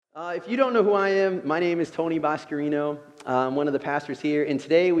If you don't know who I am, my name is Tony Boscarino. I'm one of the pastors here, and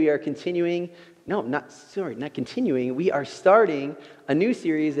today we are not continuing. We are starting a new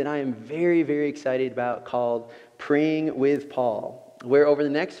series that I am very, very excited about called Praying with Paul, where over the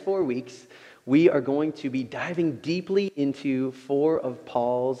next 4 weeks, we are going to be diving deeply into 4 of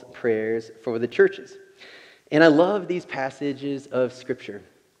Paul's prayers for the churches. And I love these passages of Scripture.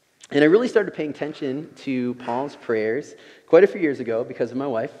 And I really started paying attention to Paul's prayers quite a few years ago because of my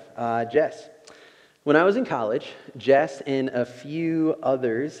wife, Jess. When I was in college, Jess and a few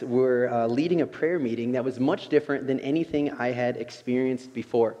others were leading a prayer meeting that was much different than anything I had experienced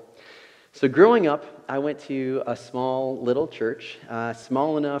before. So growing up, I went to a small little church,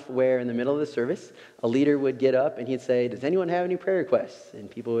 small enough where in the middle of the service, a leader would get up and he'd say, "Does anyone have any prayer requests?"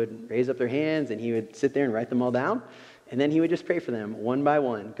 And people would raise up their hands and he would sit there and write them all down. And then he would just pray for them one by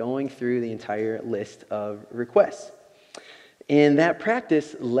one, going through the entire list of requests. And that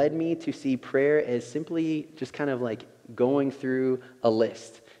practice led me to see prayer as simply just kind of like going through a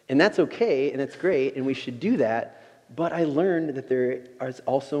list. And that's okay, and that's great, and we should do that. But I learned that there is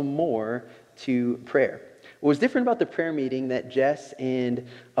also more to prayer. What was different about the prayer meeting that Jess and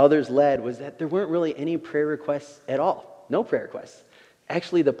others led was that there weren't really any prayer requests at all. No prayer requests.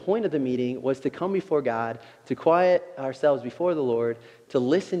 Actually, the point of the meeting was to come before God, to quiet ourselves before the Lord, to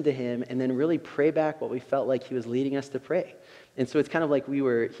listen to Him, and then really pray back what we felt like He was leading us to pray. And so it's kind of like we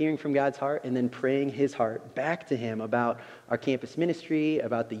were hearing from God's heart and then praying His heart back to Him about our campus ministry,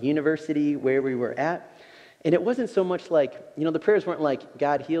 about the university where we were at. And it wasn't so much like, the prayers weren't like,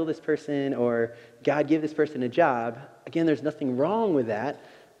 "God, heal this person," or "God, give this person a job." Again, there's nothing wrong with that.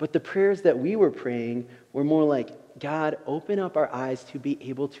 But the prayers that we were praying were more like, "God, open up our eyes to be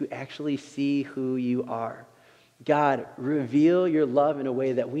able to actually see who you are. God, reveal your love in a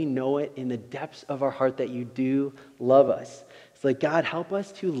way that we know it in the depths of our heart that you do love us." It's like, "God, help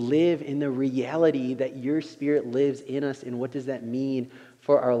us to live in the reality that your Spirit lives in us, and what does that mean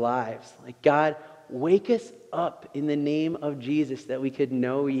for our lives?" Like, "God, wake us up in the name of Jesus that we could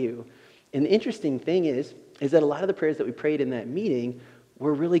know you." And the interesting thing is that a lot of the prayers that we prayed in that meeting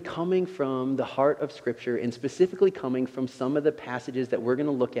were really coming from the heart of Scripture and specifically coming from some of the passages that we're going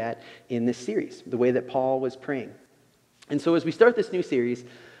to look at in this series, the way that Paul was praying. And so as we start this new series,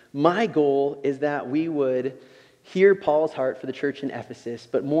 my goal is that we would hear Paul's heart for the church in Ephesus,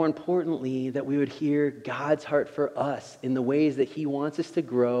 but more importantly, that we would hear God's heart for us in the ways that He wants us to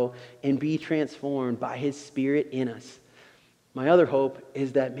grow and be transformed by His Spirit in us. My other hope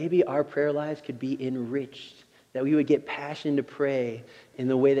is that maybe our prayer lives could be enriched, that we would get passion to pray in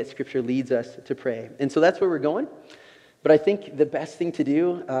the way that Scripture leads us to pray. And so that's where we're going. But I think the best thing to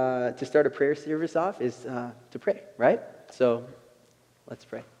do to start a prayer service off is to pray, right? So let's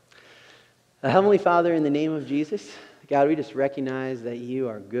pray. Heavenly Father, in the name of Jesus, God, we just recognize that you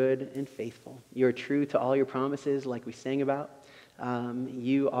are good and faithful. You are true to all your promises like we sang about.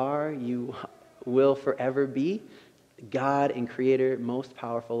 You will forever be God and Creator, most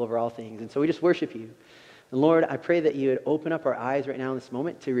powerful over all things. And so we just worship you. And Lord, I pray that you would open up our eyes right now in this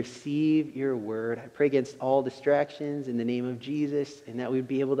moment to receive your word. I pray against all distractions in the name of Jesus, and that we would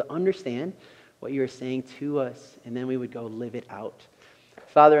be able to understand what you are saying to us, and then we would go live it out.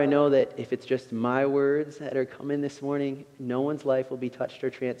 Father, I know that if it's just my words that are coming this morning, no one's life will be touched or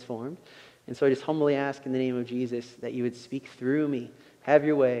transformed. And so I just humbly ask in the name of Jesus that you would speak through me. Have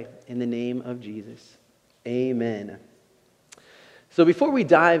your way in the name of Jesus. Amen. So before we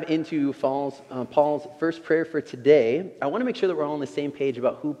dive into Paul's first prayer for today, I want to make sure that we're all on the same page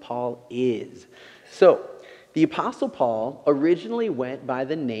about who Paul is. So the Apostle Paul originally went by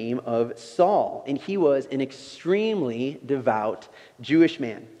the name of Saul, and he was an extremely devout Jewish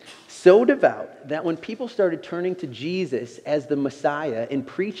man. So devout that when people started turning to Jesus as the Messiah and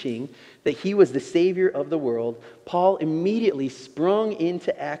preaching that he was the Savior of the world, Paul immediately sprung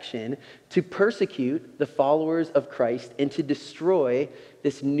into action to persecute the followers of Christ and to destroy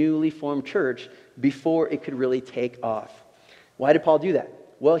this newly formed church before it could really take off. Why did Paul do that?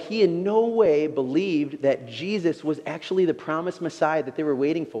 Well, he in no way believed that Jesus was actually the promised Messiah that they were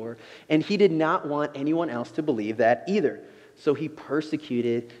waiting for, and he did not want anyone else to believe that either. So he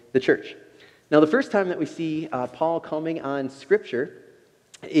persecuted the church. Now, the first time that we see Paul coming on Scripture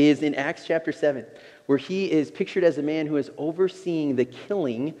is in Acts chapter 7, where he is pictured as a man who is overseeing the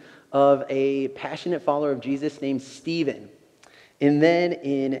killing of a passionate follower of Jesus named Stephen. And then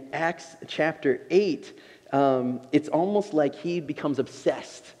in Acts chapter 8, it's almost like he becomes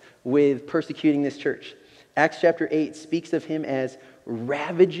obsessed with persecuting this church. Acts chapter 8 speaks of him as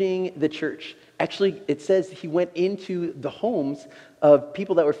ravaging the church. Actually, it says he went into the homes of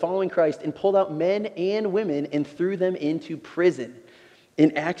people that were following Christ and pulled out men and women and threw them into prison.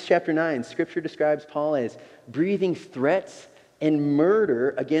 In Acts chapter 9, Scripture describes Paul as breathing threats and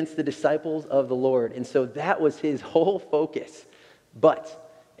murder against the disciples of the Lord. And so that was his whole focus.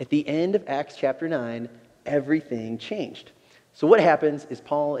 But at the end of Acts chapter 9, everything changed. So what happens is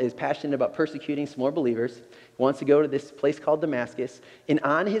Paul is passionate about persecuting some more believers. He wants to go to this place called Damascus. And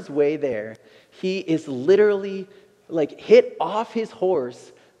on his way there, he is literally hit off his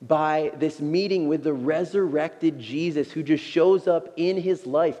horse by this meeting with the resurrected Jesus who just shows up in his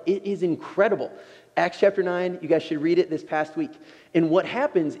life. It is incredible. Acts chapter 9, you guys should read it this past week. And what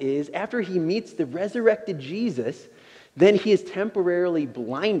happens is, after he meets the resurrected Jesus, then he is temporarily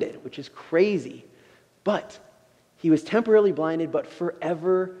blinded, which is crazy. But he was temporarily blinded, but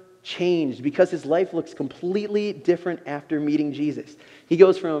forever changed because his life looks completely different after meeting Jesus. He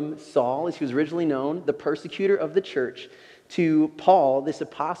goes from Saul, as he was originally known, the persecutor of the church, to Paul, this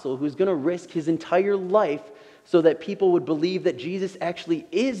apostle, who's going to risk his entire life so that people would believe that Jesus actually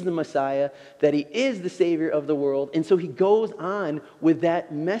is the Messiah, that he is the Savior of the world. And so he goes on with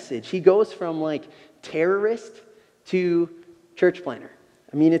that message. He goes from terrorist to church planner.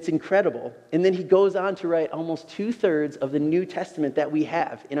 I mean, it's incredible. And then he goes on to write almost 2/3 of the New Testament that we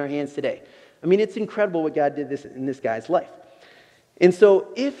have in our hands today. I mean, it's incredible what God did in this guy's life. And so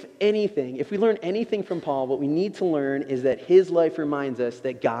if we learn anything from Paul, what we need to learn is that his life reminds us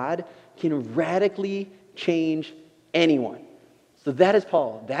that God can radically change anyone. So that is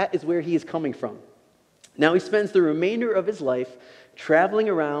Paul. That is where he is coming from. Now he spends the remainder of his life traveling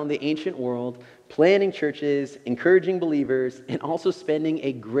around the ancient world, planning churches, encouraging believers, and also spending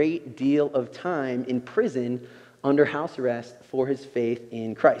a great deal of time in prison under house arrest for his faith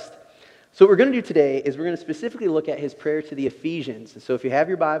in Christ. So what we're going to do today is we're going to specifically look at his prayer to the Ephesians. So if you have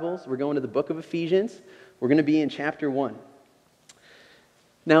your Bibles, we're going to the book of Ephesians. We're going to be in chapter 1.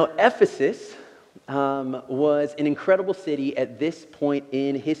 Now, Ephesus was an incredible city at this point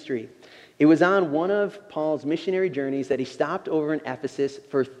in history. It was on one of Paul's missionary journeys that he stopped over in Ephesus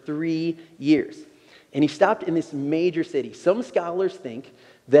for 3 years. And he stopped in this major city. Some scholars think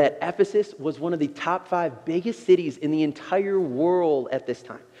that Ephesus was one of the top 5 biggest cities in the entire world at this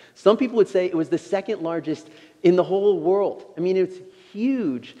time. Some people would say it was the second largest in the whole world. I mean, it's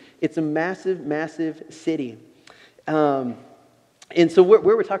huge. It's a massive, massive city. And so where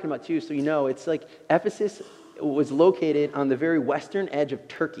we're talking about too, so you know, it's Ephesus was located on the very western edge of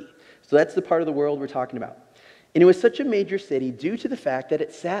Turkey. So that's the part of the world we're talking about. And it was such a major city due to the fact that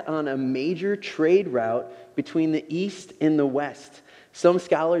it sat on a major trade route between the east and the west. Some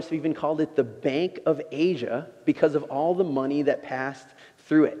scholars have even called it the Bank of Asia because of all the money that passed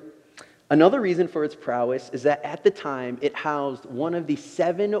through it. Another reason for its prowess is that at the time it housed one of the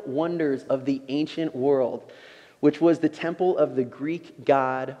 7 wonders of the ancient world, which was the temple of the Greek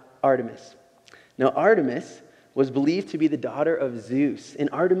god Artemis. Now, Artemis was believed to be the daughter of Zeus, and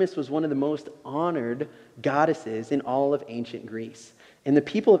Artemis was one of the most honored goddesses in all of ancient Greece. And the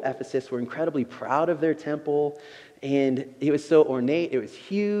people of Ephesus were incredibly proud of their temple, and it was so ornate, it was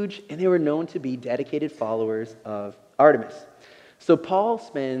huge, and they were known to be dedicated followers of Artemis. So Paul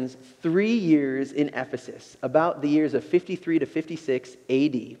spends 3 years in Ephesus, about the years of 53 to 56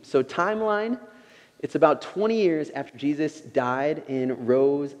 AD. So timeline, it's about 20 years after Jesus died and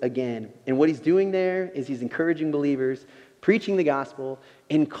rose again. And what he's doing there is he's encouraging believers, preaching the gospel,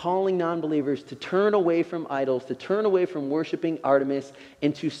 and calling non-believers to turn away from idols, to turn away from worshiping Artemis,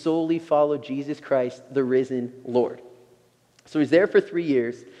 and to solely follow Jesus Christ, the risen Lord. So he's there for 3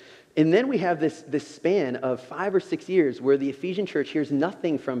 years. And then we have this span of 5 or 6 years where the Ephesian church hears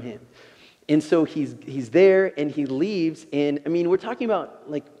nothing from him. And so he's there and he leaves. And I mean, we're talking about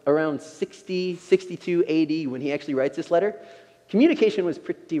around 60, 62 AD when he actually writes this letter. Communication was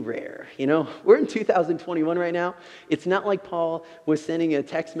pretty rare, you know. We're in 2021 right now. It's not like Paul was sending a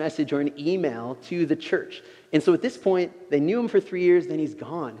text message or an email to the church. And so at this point, they knew him for 3 years, then he's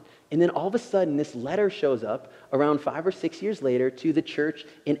gone. And then all of a sudden, this letter shows up around 5 or 6 years later to the church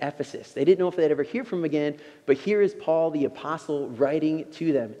in Ephesus. They didn't know if they'd ever hear from him again, but here is Paul the apostle writing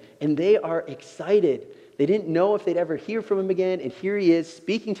to them. And they are excited. They didn't know if they'd ever hear from him again, and here he is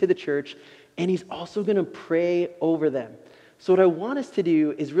speaking to the church, and he's also going to pray over them. So what I want us to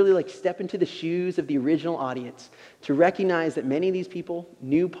do is really step into the shoes of the original audience, to recognize that many of these people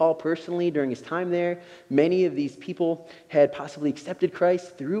knew Paul personally during his time there. Many of these people had possibly accepted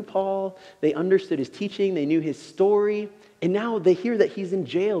Christ through Paul. They understood his teaching. They knew his story. And now they hear that he's in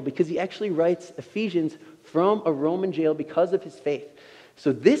jail because he actually writes Ephesians from a Roman jail because of his faith.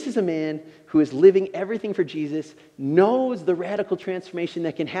 So this is a man who is living everything for Jesus, knows the radical transformation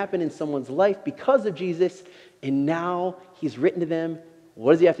that can happen in someone's life because of Jesus, and now he's written to them.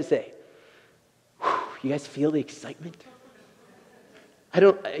 What does he have to say? Whew, you guys feel the excitement?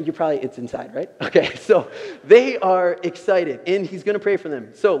 It's inside, right? Okay, so they are excited, and he's going to pray for them.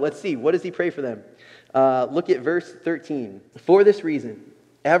 So let's see, what does he pray for them? Look at verse 13. For this reason,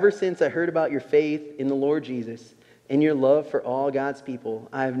 ever since I heard about your faith in the Lord Jesus and your love for all God's people,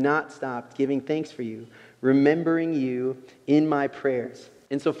 I have not stopped giving thanks for you, remembering you in my prayers.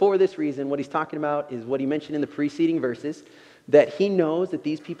 And so for this reason, what he's talking about is what he mentioned in the preceding verses, that he knows that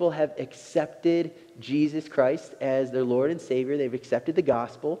these people have accepted Jesus Christ as their Lord and Savior. They've accepted the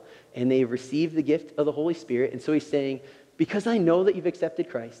gospel, and they've received the gift of the Holy Spirit. And so he's saying, because I know that you've accepted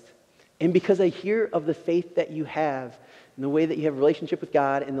Christ, and because I hear of the faith that you have, and the way that you have a relationship with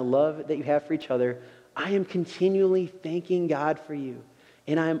God, and the love that you have for each other, I am continually thanking God for you,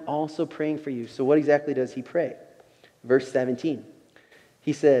 and I am also praying for you. So what exactly does he pray? Verse 17,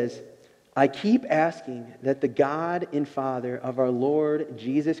 he says, I keep asking that the God and Father of our Lord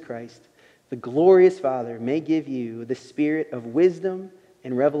Jesus Christ, the glorious Father, may give you the spirit of wisdom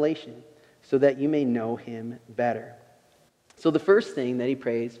and revelation so that you may know him better. So the first thing that he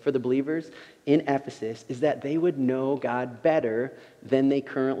prays for the believers in Ephesus is that they would know God better than they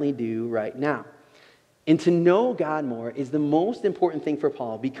currently do right now. And to know God more is the most important thing for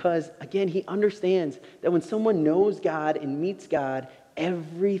Paul because, again, he understands that when someone knows God and meets God,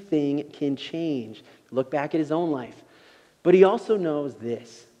 everything can change. Look back at his own life. But he also knows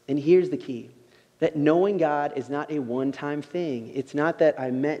this, and here's the key, that knowing God is not a one-time thing. It's not that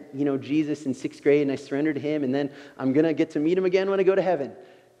I met, Jesus in 6th grade and I surrendered to him and then I'm going to get to meet him again when I go to heaven.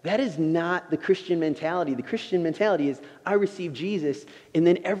 That is not the Christian mentality. The Christian mentality is I receive Jesus and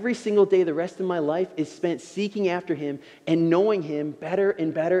then every single day the rest of my life is spent seeking after him and knowing him better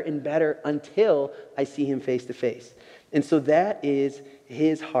and better and better until I see him face to face. And so that is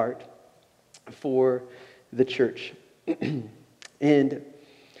his heart for the church. And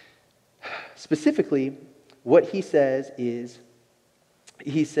specifically, what he says is,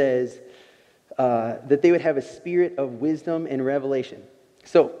 that they would have a spirit of wisdom and revelation.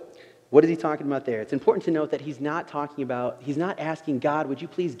 So, what is he talking about there? It's important to note that he's not asking God, would you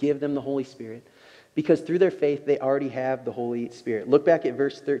please give them the Holy Spirit? Because through their faith, they already have the Holy Spirit. Look back at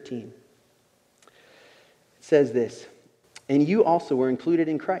verse 13. It says this, and you also were included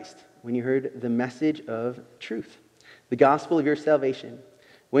in Christ when you heard the message of truth, the gospel of your salvation.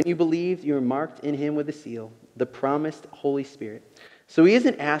 When you believed, you were marked in him with a seal, the promised Holy Spirit. So he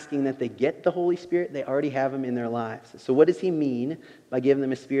isn't asking that they get the Holy Spirit. They already have him in their lives. So what does he mean by giving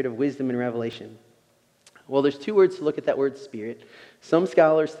them a spirit of wisdom and revelation? Well, there's two words to look at that word spirit. Some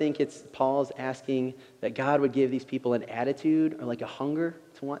scholars think it's Paul's asking that God would give these people an attitude or like a hunger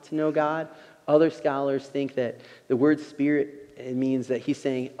to want to know God. Other scholars think that the word spirit, it means that he's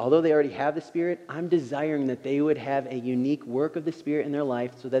saying, although they already have the Spirit, I'm desiring that they would have a unique work of the Spirit in their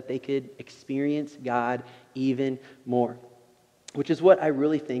life so that they could experience God even more, which is what I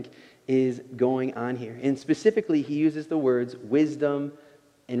really think is going on here. And specifically, he uses the words wisdom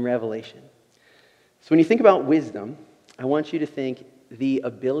and revelation. So when you think about wisdom, I want you to think the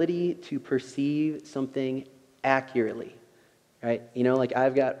ability to perceive something accurately. Right? Like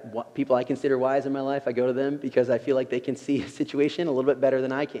I've got people I consider wise in my life. I go to them because I feel like they can see a situation a little bit better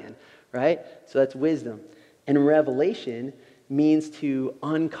than I can. Right? So that's wisdom. And revelation means to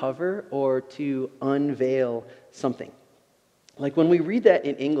uncover or to unveil something. Like when we read that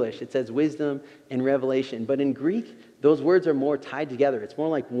in English, it says wisdom and revelation. But in Greek, those words are more tied together. It's more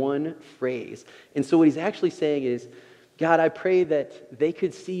like one phrase. And so what he's actually saying is, God, I pray that they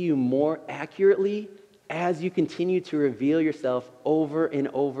could see you more accurately as you continue to reveal yourself over and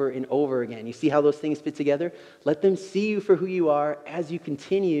over and over again. You see how those things fit together? Let them see you for who you are as you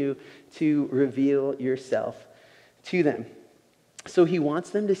continue to reveal yourself to them. So he wants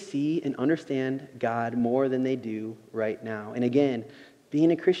them to see and understand God more than they do right now. And again,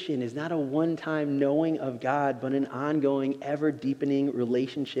 being a Christian is not a one-time knowing of God, but an ongoing, ever-deepening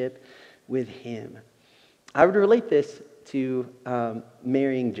relationship with him. I would relate this to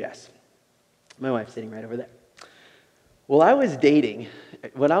marrying Jess. My wife's sitting right over there. When I was dating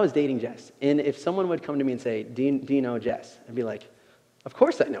Jess, and if someone would come to me and say, do you know Jess? I'd be like, of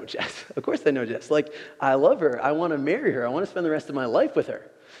course I know Jess. Of course I know Jess. Like, I love her. I want to marry her. I want to spend the rest of my life with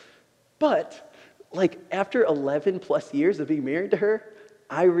her. But, like, after 11 plus years of being married to her,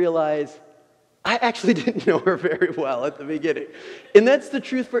 I realized I actually didn't know her very well at the beginning. And that's the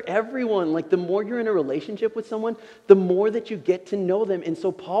truth for everyone. Like, the more you're in a relationship with someone, the more that you get to know them. And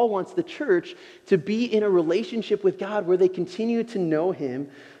so Paul wants the church to be in a relationship with God where they continue to know him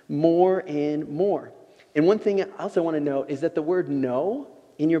more and more. And one thing I also want to note is that the word know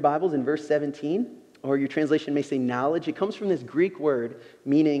in your Bibles in verse 17, or your translation may say knowledge, it comes from this Greek word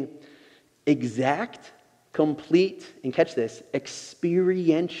meaning exact, complete, and catch this,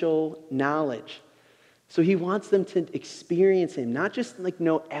 experiential knowledge. So he wants them to experience him, not just like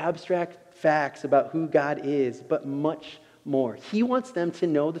know abstract facts about who God is, but much more. He wants them to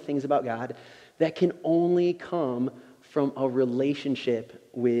know the things about God that can only come from a relationship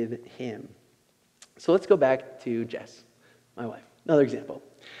with him. So let's go back to Jess, my wife. Another example.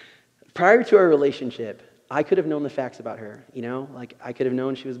 Prior to our relationship, I could have known the facts about her, like I could have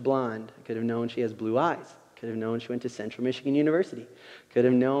known she was blonde. I could have known she has blue eyes. Could have known she went to Central Michigan University. Could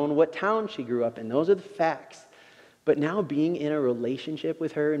have known what town she grew up in. Those are the facts. But now being in a relationship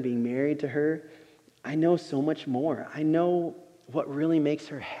with her and being married to her, I know so much more. I know what really makes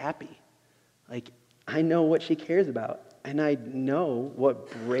her happy. Like, I know what she cares about. And I know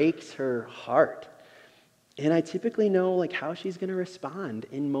what breaks her heart. And I typically know like how she's going to respond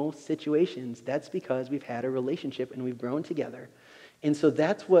in most situations. That's because we've had a relationship and we've grown together. And so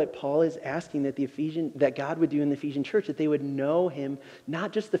that's what Paul is asking that God would do in the Ephesian church, that they would know him,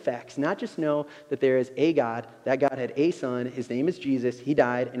 not just the facts, not just know that there is a God, that God had a son, his name is Jesus, he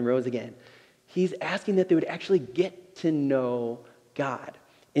died and rose again. He's asking that they would actually get to know God.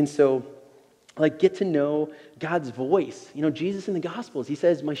 And so, like, get to know God's voice. Jesus in the Gospels, he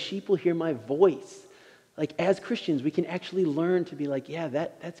says, my sheep will hear my voice. Like, as Christians, we can actually learn to be like, yeah,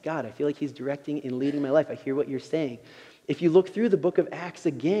 that's God. I feel like he's directing and leading my life. I hear what you're saying. If you look through the book of Acts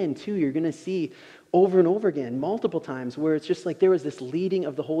again, too, you're going to see over and over again, multiple times, where it's just like there was this leading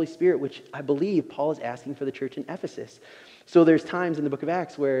of the Holy Spirit, which I believe Paul is asking for the church in Ephesus. So there's times in the book of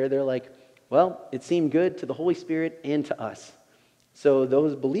Acts where they're like, well, it seemed good to the Holy Spirit and to us. So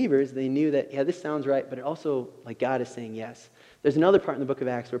those believers, they knew that, yeah, this sounds right, but it also, like, God is saying yes. There's another part in the book of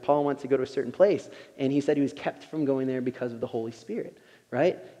Acts where Paul wants to go to a certain place, and he said he was kept from going there because of the Holy Spirit,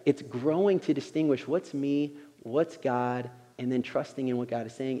 right? It's growing to distinguish what's me, what's God, and then trusting in what God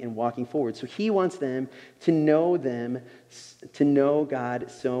is saying and walking forward. So he wants them to know God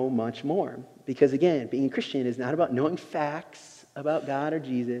so much more. Because again, being a Christian is not about knowing facts about God or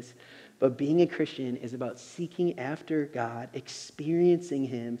Jesus, but being a Christian is about seeking after God, experiencing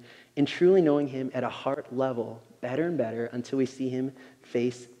him, and truly knowing him at a heart level, better and better, until we see him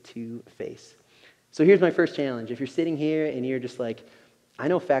face to face. So here's my first challenge. If you're sitting here and you're just like, I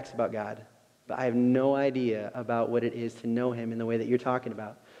know facts about God, but I have no idea about what it is to know him in the way that you're talking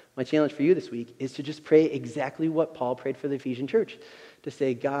about. My challenge for you this week is to just pray exactly what Paul prayed for the Ephesian church. To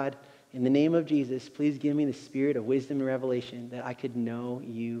say, God, in the name of Jesus, please give me the spirit of wisdom and revelation that I could know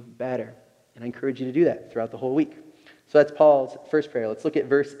you better. And I encourage you to do that throughout the whole week. So that's Paul's first prayer. Let's look at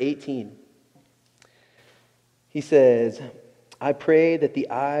verse 18. He says, I pray that the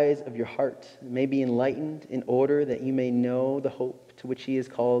eyes of your heart may be enlightened in order that you may know the hope to which he has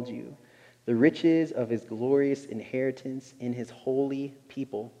called you, the riches of his glorious inheritance in his holy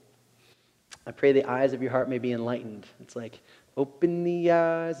people. I pray the eyes of your heart may be enlightened. It's like, open the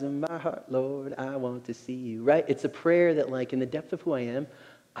eyes of my heart, Lord, I want to see you, right? It's a prayer that, like, in the depth of who I am,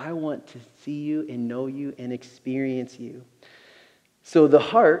 I want to see you and know you and experience you. So the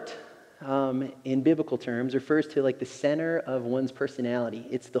heart, in biblical terms, refers to like the center of one's personality.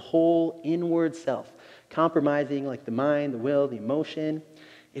 It's the whole inward self, compromising like the mind, the will, the emotion.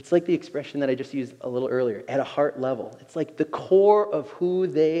 It's like the expression that I just used a little earlier, at a heart level. It's like the core of who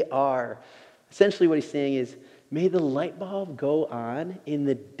they are. Essentially what he's saying is, may the light bulb go on in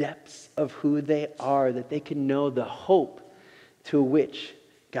the depths of who they are, that they can know the hope to which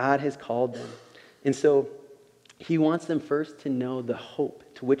God has called them. And so he wants them first to know the hope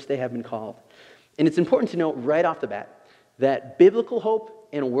to which they have been called. And it's important to note right off the bat that biblical hope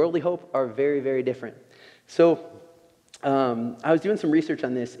and worldly hope are very, very different. So I was doing some research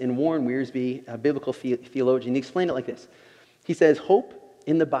on this, and Warren Wiersbe, a biblical theologian, he explained it like this. He says, hope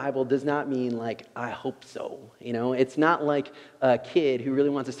in the Bible does not mean like, I hope so. It's not like a kid who really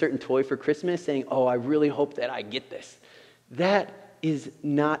wants a certain toy for Christmas saying, oh, I really hope that I get this. That is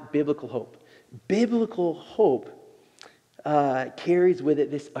not biblical hope. Biblical hope carries with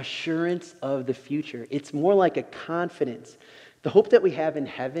it this assurance of the future. It's more like a confidence. The hope that we have in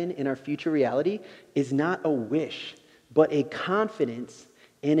heaven, in our future reality, is not a wish, but a confidence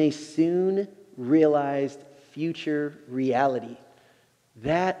in a soon realized future reality.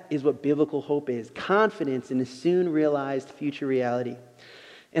 That is what biblical hope is. Confidence in a soon realized future reality.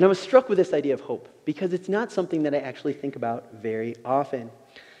 And I was struck with this idea of hope because it's not something that I actually think about very often.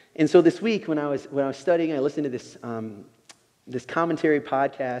 And so this week when I was studying, I listened to this commentary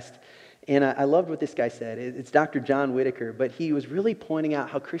podcast, and I loved what this guy said. It's Dr. John Whitaker, but he was really pointing out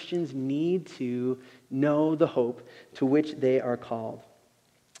how Christians need to know the hope to which they are called.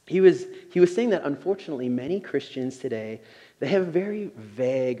 He was saying that unfortunately many Christians today, they have a very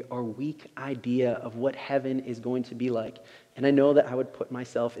vague or weak idea of what heaven is going to be like. And I know that I would put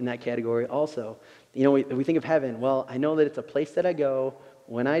myself in that category also. You know, we think of heaven, well, I know that it's a place that I go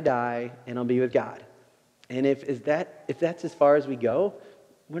when I die and I'll be with God. And if that's as far as we go,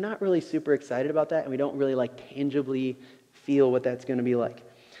 we're not really super excited about that, and we don't really tangibly feel what that's going to be like.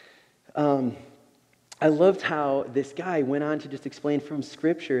 I loved how this guy went on to just explain from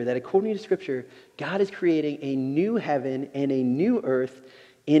Scripture that according to Scripture, God is creating a new heaven and a new earth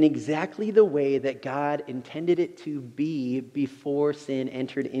in exactly the way that God intended it to be before sin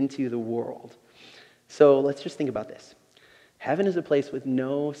entered into the world. So let's just think about this. Heaven is a place with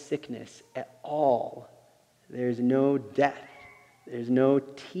no sickness at all. There's no death. There's no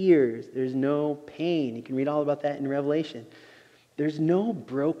tears. There's no pain. You can read all about that in Revelation. There's no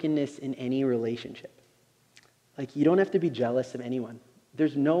brokenness in any relationship. You don't have to be jealous of anyone.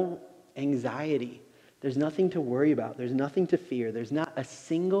 There's no anxiety. There's nothing to worry about. There's nothing to fear. There's not a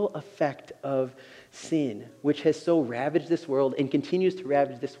single effect of sin, which has so ravaged this world and continues to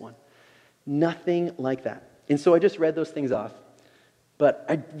ravage this one. Nothing like that. And so I just read those things off. But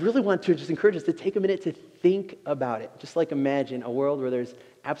I really want to just encourage us to take a minute to think about it. Just imagine a world where there's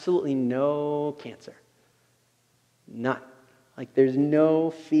absolutely no cancer. None. There's no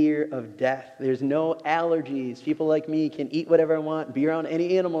fear of death. There's no allergies. People like me can eat whatever I want, be around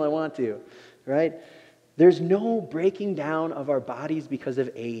any animal I want to, right? There's no breaking down of our bodies because of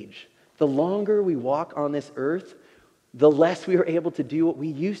age. The longer we walk on this earth, the less we are able to do what we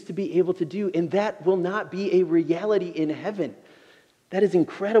used to be able to do, and that will not be a reality in heaven. That is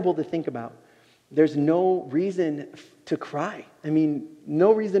incredible to think about. There's no reason to cry.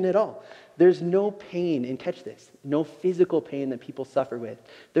 No reason at all. There's no pain, and catch this, no physical pain that people suffer with.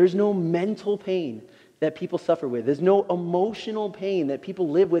 There's no mental pain that people suffer with. There's no emotional pain that people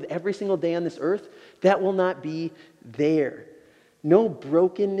live with every single day on this earth. That will not be there. No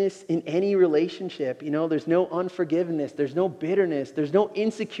brokenness in any relationship. There's no unforgiveness. There's no bitterness. There's no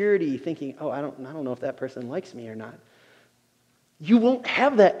insecurity thinking, oh, I don't know if that person likes me or not. You won't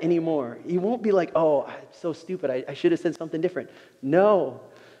have that anymore. You won't be like, oh, I'm so stupid. I should have said something different. No.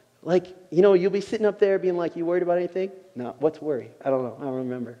 You'll be sitting up there being like, you worried about anything? No. What's worry? I don't know. I don't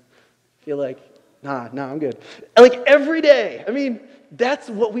remember. Feel like, nah, I'm good. Every day. That's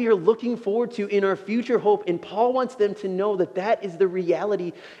what we are looking forward to in our future hope. And Paul wants them to know that that is the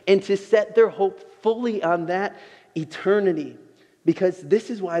reality and to set their hope fully on that eternity. Because this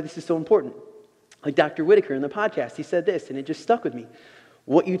is why this is so important. Dr. Whitaker in the podcast, he said this, and it just stuck with me.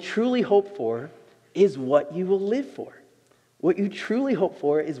 What you truly hope for is what you will live for. What you truly hope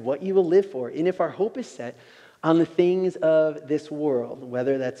for is what you will live for. And if our hope is set on the things of this world,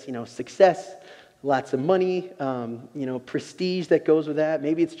 whether that's, success, lots of money, prestige that goes with that.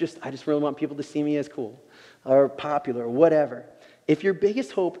 Maybe it's just, I just really want people to see me as cool or popular or whatever. If your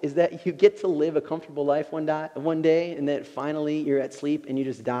biggest hope is that you get to live a comfortable life one day and that finally you're at sleep and you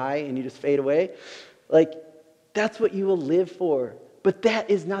just die and you just fade away, that's what you will live for. But that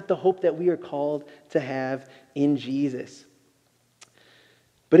is not the hope that we are called to have in Jesus.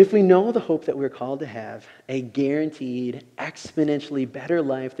 But if we know the hope that we're called to have, a guaranteed, exponentially better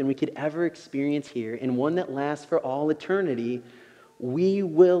life than we could ever experience here, and one that lasts for all eternity, we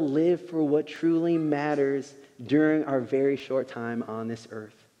will live for what truly matters during our very short time on this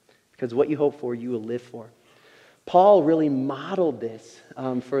earth. Because what you hope for, you will live for. Paul really modeled this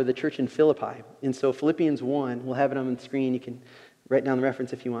for the church in Philippi. And so Philippians 1, we'll have it on the screen. You can write down the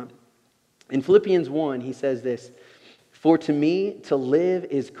reference if you want. In Philippians 1, he says this, "For to me to live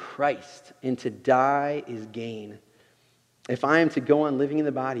is Christ, and to die is gain. If I am to go on living in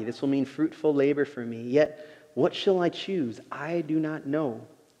the body, this will mean fruitful labor for me. Yet what shall I choose? I do not know.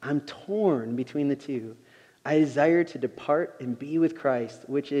 I'm torn between the two. I desire to depart and be with Christ,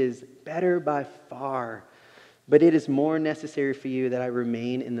 which is better by far. But it is more necessary for you that I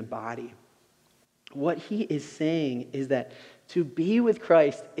remain in the body." What he is saying is that to be with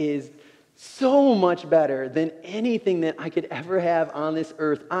Christ is so much better than anything that I could ever have on this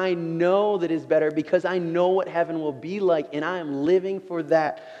earth. I know that is better because I know what heaven will be like, and I am living for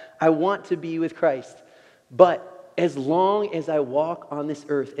that. I want to be with Christ. But as long as I walk on this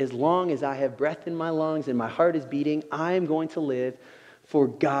earth, as long as I have breath in my lungs and my heart is beating, I am going to live for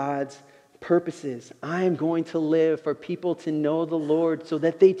God's purposes. I am going to live for people to know the Lord so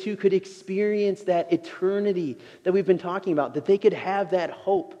that they too could experience that eternity that we've been talking about, that they could have that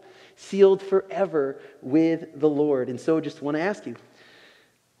hope sealed forever with the Lord. And so just want to ask you,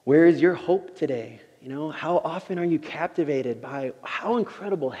 where is your hope today? How often are you captivated by how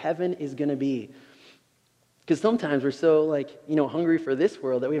incredible heaven is going to be? Because sometimes we're so hungry for this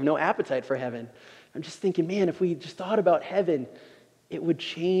world that we have no appetite for heaven. I'm just thinking, man, if we just thought about heaven, it would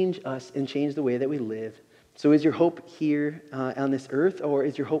change us and change the way that we live. So is your hope here on this earth, or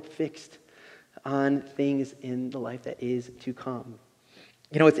is your hope fixed on things in the life that is to come?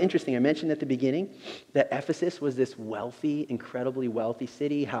 You know, it's interesting. I mentioned at the beginning that Ephesus was this wealthy, incredibly wealthy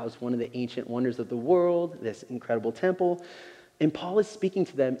city, housed one of the ancient wonders of the world, this incredible temple. And Paul is speaking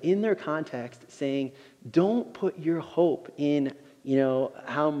to them in their context, saying, don't put your hope in,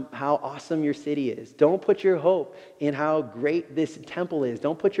 how awesome your city is. Don't put your hope in how great this temple is.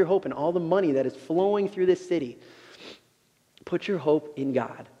 Don't put your hope in all the money that is flowing through this city. Put your hope in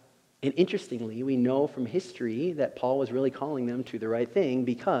God. And interestingly, we know from history that Paul was really calling them to the right thing,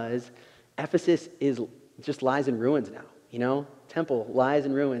 because Ephesus just lies in ruins now. Temple lies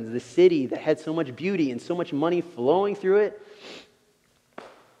in ruins. The city that had so much beauty and so much money flowing through it,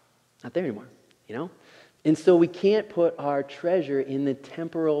 not there anymore. And so we can't put our treasure in the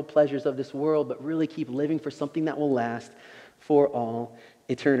temporal pleasures of this world, but really keep living for something that will last for all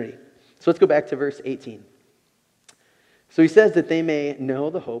eternity. So let's go back to verse 18. So he says that they may know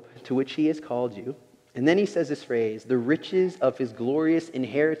the hope to which he has called you. And then he says this phrase, the riches of his glorious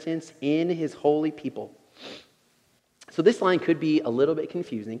inheritance in his holy people. So this line could be a little bit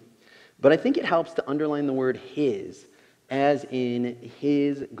confusing, but I think it helps to underline the word his, as in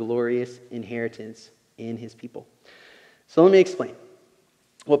his glorious inheritance in his people. So let me explain.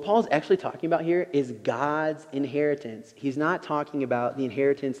 What Paul's actually talking about here is God's inheritance. He's not talking about the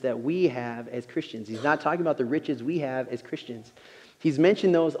inheritance that we have as Christians. He's not talking about the riches we have as Christians. He's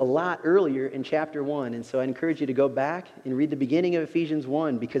mentioned those a lot earlier in chapter 1. And so I encourage you to go back and read the beginning of Ephesians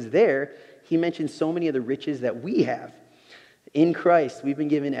 1, because there he mentions so many of the riches that we have. In Christ, we've been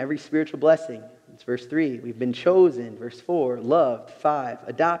given every spiritual blessing. It's verse 3. We've been chosen. Verse 4. Loved. 5.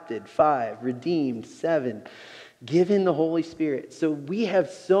 Adopted. 5. Redeemed. 7. Given the Holy Spirit. So we have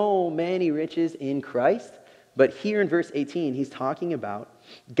so many riches in Christ. But here in verse 18, he's talking about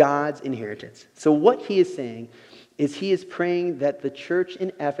God's inheritance. So what he is saying is he is praying that the church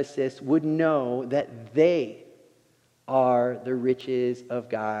in Ephesus would know that they are the riches of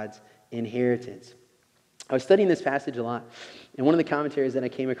God's inheritance. I was studying this passage a lot, and one of the commentaries that I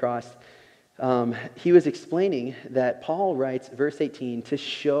came across, he was explaining that Paul writes, verse 18, to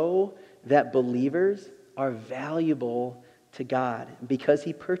show that believers are valuable to God because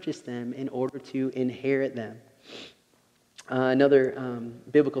he purchased them in order to inherit them. Another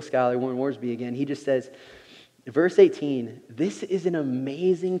biblical scholar, Warren Worsby again, he just says, verse 18, this is an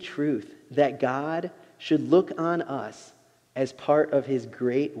amazing truth that God should look on us as part of his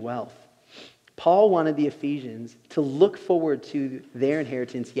great wealth. Paul wanted the Ephesians to look forward to their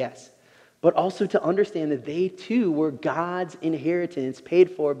inheritance, yes, but also to understand that they too were God's inheritance paid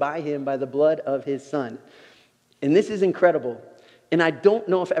for by him by the blood of his Son. And this is incredible. And I don't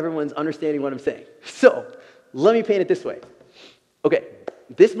know if everyone's understanding what I'm saying. So let me paint it this way. Okay,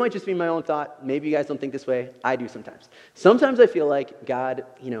 this might just be my own thought. Maybe you guys don't think this way. I do sometimes. Sometimes I feel like God,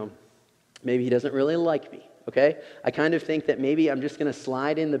 maybe he doesn't really like me. Okay? I kind of think that maybe I'm just going to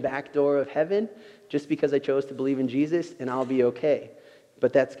slide in the back door of heaven just because I chose to believe in Jesus, and I'll be okay.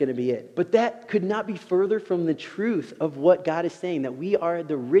 But that's going to be it. But that could not be further from the truth of what God is saying, that we are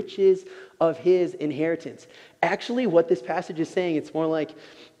the riches of his inheritance. Actually, what this passage is saying, it's more like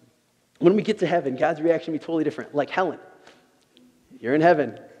when we get to heaven, God's reaction will be totally different. Like Helen, you're in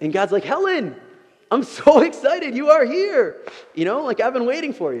heaven. And God's like, Helen, I'm so excited you are here. I've been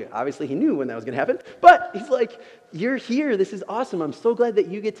waiting for you. Obviously, he knew when that was going to happen. But he's like, you're here. This is awesome. I'm so glad that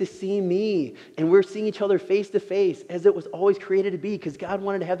you get to see me. And we're seeing each other face to face as it was always created to be, because God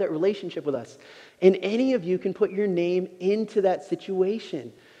wanted to have that relationship with us. And any of you can put your name into that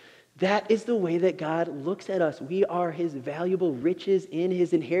situation. That is the way that God looks at us. We are his valuable riches in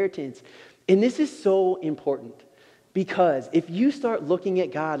his inheritance. And this is so important. Because if you start looking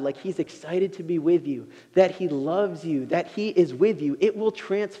at God like he's excited to be with you, that he loves you, that he is with you, it will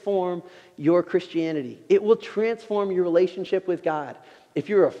transform your Christianity. It will transform your relationship with God. If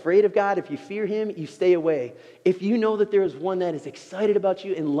you're afraid of God, if you fear him, you stay away. If you know that there is one that is excited about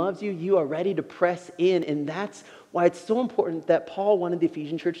you and loves you, you are ready to press in. And that's why it's so important that Paul wanted the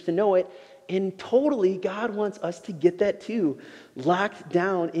Ephesian church to know it. And totally, God wants us to get that too, locked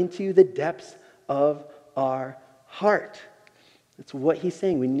down into the depths of our heart. That's what he's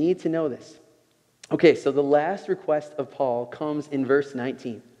saying. We need to know this. Okay, so the last request of Paul comes in verse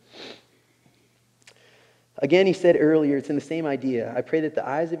 19. Again, he said earlier, it's in the same idea. I pray that the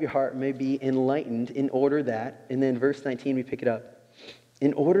eyes of your heart may be enlightened in order that, and then verse 19, we pick it up,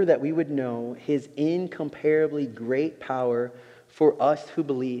 in order that we would know his incomparably great power for us who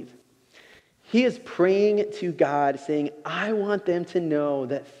believe. He is praying to God, saying, I want them to know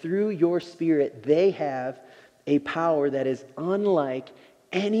that through your Spirit, they have a power that is unlike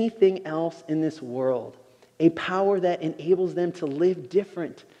anything else in this world. A power that enables them to live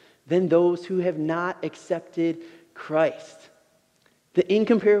different than those who have not accepted Christ. The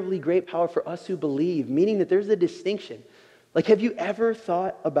incomparably great power for us who believe, meaning that there's a distinction. Like, have you ever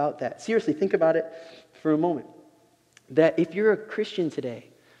thought about that? Seriously, think about it for a moment. That if you're a Christian today,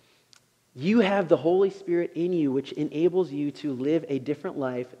 you have the Holy Spirit in you, which enables you to live a different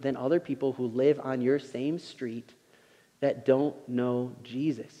life than other people who live on your same street that don't know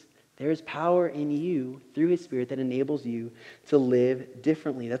Jesus. There is power in you through His Spirit that enables you to live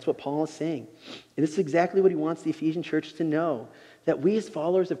differently. That's what Paul is saying. And this is exactly what he wants the Ephesian church to know, that we as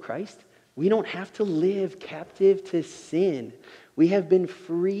followers of Christ, we don't have to live captive to sin. We have been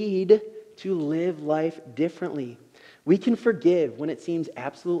freed to live life differently. We can forgive when it seems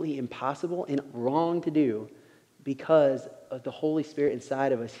absolutely impossible and wrong to do because of the Holy Spirit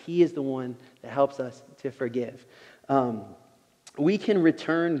inside of us. He is the one that helps us to forgive. We can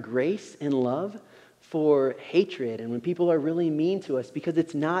return grace and love for hatred and when people are really mean to us, because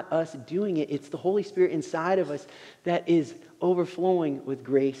it's not us doing it. It's the Holy Spirit inside of us that is overflowing with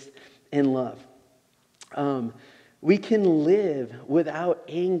grace and love. We can live without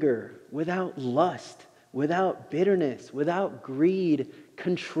anger, without lust, without bitterness, without greed,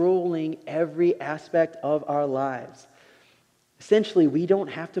 controlling every aspect of our lives. Essentially, we don't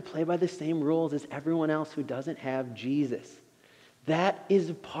have to play by the same rules as everyone else who doesn't have Jesus. That is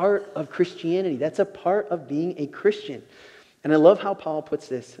a part of Christianity. That's a part of being a Christian. And I love how Paul puts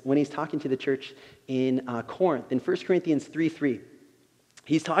this when he's talking to the church in Corinth. In 1 Corinthians 3:3,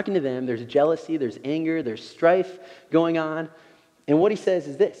 he's talking to them. There's jealousy, there's anger, there's strife going on. And what he says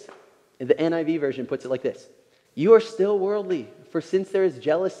is this. The NIV version puts it like this. You are still worldly, for since there is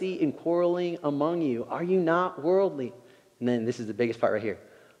jealousy and quarreling among you, are you not worldly? And then this is the biggest part right here.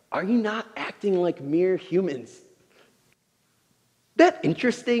 Are you not acting like mere humans? That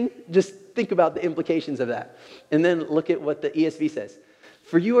interesting? Just think about the implications of that. And then look at what the ESV says.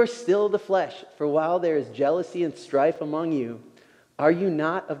 For you are still the flesh, for while there is jealousy and strife among you, are you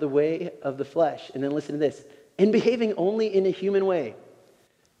not of the way of the flesh? And then listen to this. And behaving only in a human way.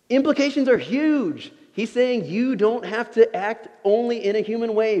 Implications are huge. He's saying you don't have to act only in a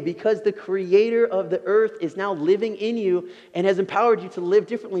human way because the creator of the earth is now living in you and has empowered you to live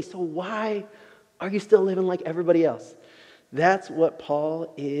differently. So why are you still living like everybody else? That's what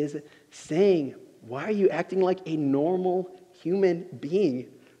Paul is saying. Why are you acting like a normal human being?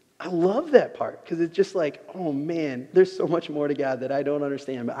 I love that part because it's just like, oh man, there's so much more to God that I don't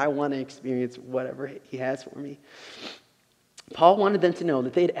understand, but I want to experience whatever He has for me. Paul wanted them to know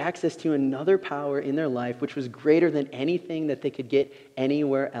that they had access to another power in their life which was greater than anything that they could get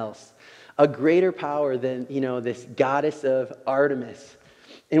anywhere else. A greater power than, this goddess of Artemis.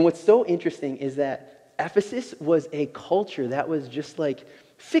 And what's so interesting is that Ephesus was a culture that was just like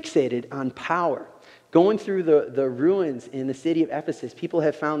fixated on power. Going through the ruins in the city of Ephesus, people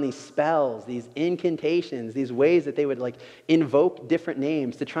have found these spells, these incantations, these ways that they would invoke different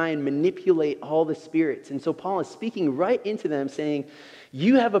names to try and manipulate all the spirits. And so Paul is speaking right into them saying,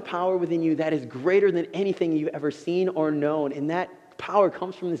 you have a power within you that is greater than anything you've ever seen or known. And that power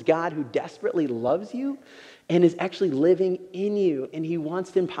comes from this God who desperately loves you and is actually living in you. And He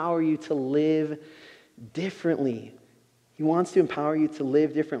wants to empower you to live differently. He wants to empower you to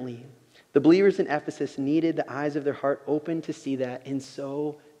live differently. The believers in Ephesus needed the eyes of their heart open to see that, and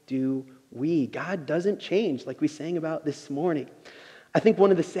so do we. God doesn't change, like we sang about this morning. I think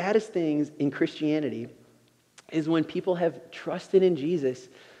one of the saddest things in Christianity is when people have trusted in Jesus,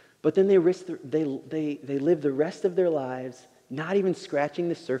 but then they live the rest of their lives not even scratching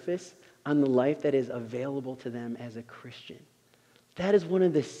the surface on the life that is available to them as a Christian. That is one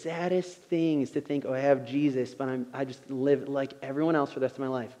of the saddest things to think, I have Jesus, but I just live like everyone else for the rest of my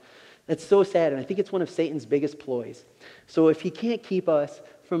life. That's so sad, and I think it's one of Satan's biggest ploys. So if he can't keep us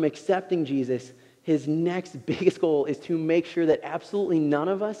from accepting Jesus, his next biggest goal is to make sure that absolutely none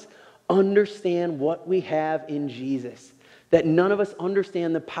of us understand what we have in Jesus. That none of us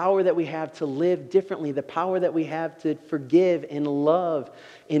understand the power that we have to live differently, the power that we have to forgive and love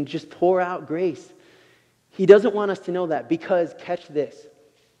and just pour out grace. He doesn't want us to know that because, catch this,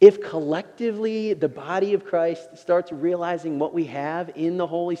 if collectively the body of Christ starts realizing what we have in the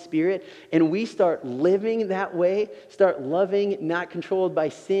Holy Spirit and we start living that way, start loving, not controlled by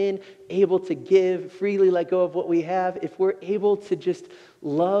sin, able to give, freely let go of what we have, if we're able to just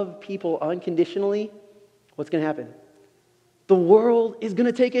love people unconditionally, what's going to happen? The world is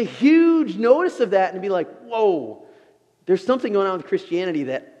going to take a huge notice of that and be like, whoa, There's something going on with Christianity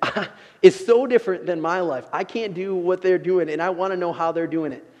that is so different than my life. I can't do what they're doing, and I want to know how they're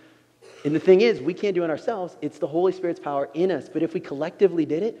doing it. And the thing is, we can't do it ourselves. It's the Holy Spirit's power in us. But if we collectively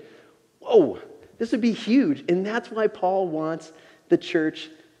did it, whoa, this would be huge. And that's why Paul wants the church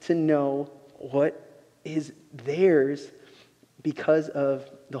to know what is theirs because of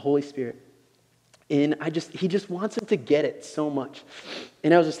the Holy Spirit. And he just wants them to get it so much.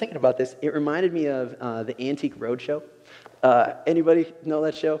 And I was just thinking about this. It reminded me of the Antique Roadshow. Anybody know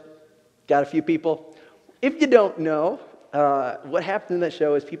that show? Got a few people? If you don't know, what happens in that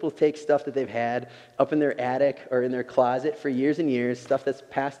show is people take stuff that they've had up in their attic or in their closet for years and years, stuff that's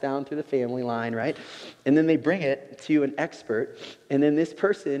passed down through the family line, right? And then they bring it to an expert, and then this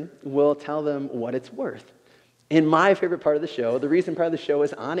person will tell them what it's worth. And my favorite part of the show, the reason part of the show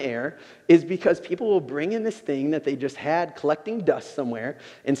is on air, is because people will bring in this thing that they just had collecting dust somewhere,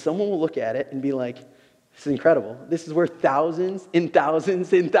 and someone will look at it and be like, this is incredible. This is worth thousands and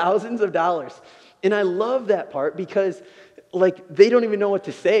thousands and thousands of dollars. And I love that part because, they don't even know what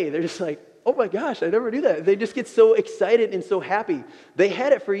to say. They're just like, oh my gosh, I never knew that. They just get so excited and so happy. They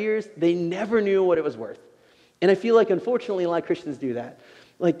had it for years. They never knew what it was worth. And I feel like, unfortunately, a lot of Christians do that.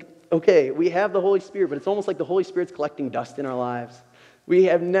 Okay, we have the Holy Spirit, but it's almost like the Holy Spirit's collecting dust in our lives. We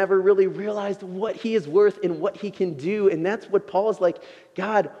have never really realized what he is worth and what he can do. And that's what Paul's like,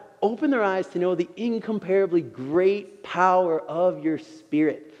 God, open their eyes to know the incomparably great power of your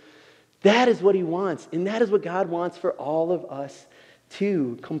Spirit. That is what he wants. And that is what God wants for all of us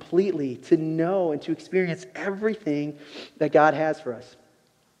too, completely, to know and to experience everything that God has for us.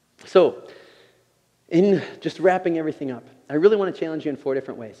 So, in just wrapping everything up, I really want to challenge you in 4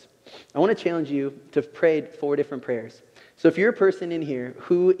 different ways. I want to challenge you to pray 4 different prayers. So if you're a person in here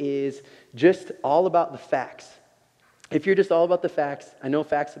who is just all about the facts, if you're just all about the facts, I know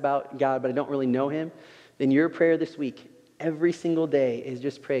facts about God, but I don't really know him, then your prayer this week, every single day, is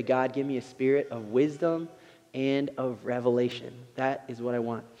just pray, God, give me a spirit of wisdom and of revelation. That is what I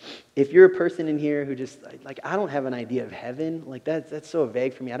want. If you're a person in here who just, I don't have an idea of heaven, that's so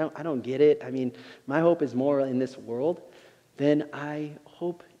vague for me. I don't get it. I mean, my hope is more in this world. Then I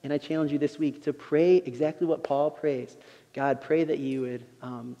hope and I challenge you this week to pray exactly what Paul prays. God, pray that you would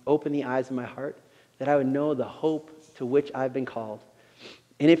open the eyes of my heart, that I would know the hope to which I've been called.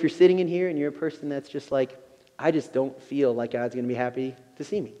 And if you're sitting in here and you're a person that's just like, I just don't feel like God's going to be happy to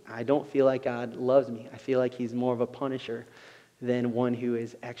see me. I don't feel like God loves me. I feel like he's more of a punisher than one who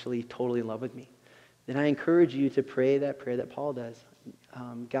is actually totally in love with me. Then I encourage you to pray that prayer that Paul does.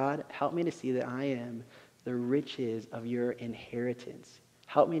 God, help me to see that I am the riches of your inheritance.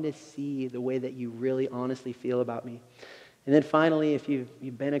 Help me to see the way that you really honestly feel about me. And then finally, if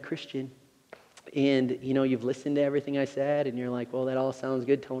you've been a Christian and you've listened to everything I said and you're like, well, that all sounds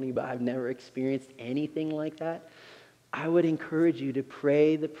good, Tony, but I've never experienced anything like that, I would encourage you to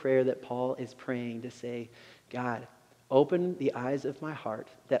pray the prayer that Paul is praying, to say, God, open the eyes of my heart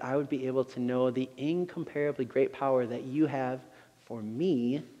that I would be able to know the incomparably great power that you have for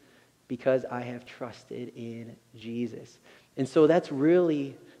me because I have trusted in Jesus. And so that's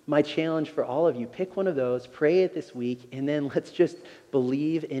really my challenge for all of you. Pick one of those, pray it this week, and then let's just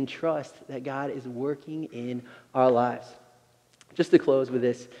believe and trust that God is working in our lives. Just to close with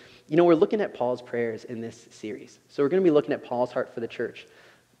this, we're looking at Paul's prayers in this series. So we're going to be looking at Paul's heart for the church.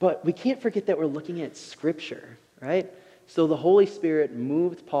 But we can't forget that we're looking at Scripture, right? So the Holy Spirit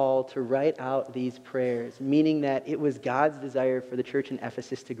moved Paul to write out these prayers, meaning that it was God's desire for the church in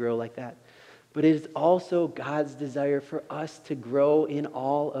Ephesus to grow like that. But it is also God's desire for us to grow in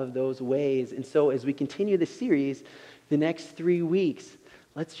all of those ways. And so as we continue this series, the next 3 weeks,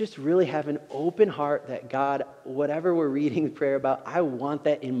 let's just really have an open heart that God, whatever we're reading the prayer about, I want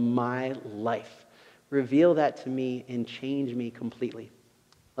that in my life. Reveal that to me and change me completely.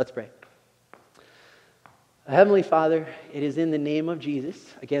 Let's pray. Heavenly Father, it is in the name of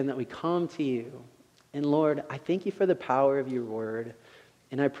Jesus, again, that we come to you. And Lord, I thank you for the power of your word.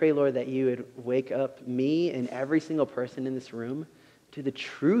 And I pray, Lord, that you would wake up me and every single person in this room to the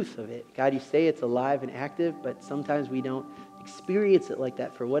truth of it. God, you say it's alive and active, but sometimes we don't experience it like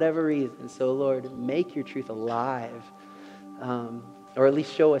that for whatever reason. So, Lord, make your truth alive, or at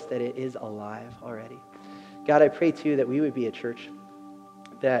least show us that it is alive already. God, I pray, too, that we would be a church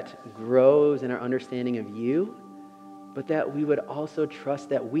that grows in our understanding of you, but that we would also trust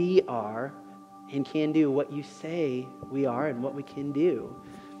that we are and can do what you say we are and what we can do.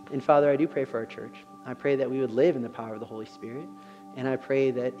 And Father, I do pray for our church. I pray that we would live in the power of the Holy Spirit. And I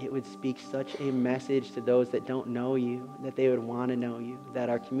pray that it would speak such a message to those that don't know you, that they would want to know you, that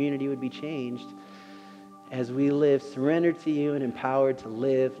our community would be changed as we live surrendered to you and empowered to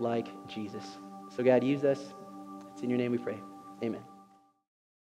live like Jesus. So God, use us. It's It's in your name we pray. Amen.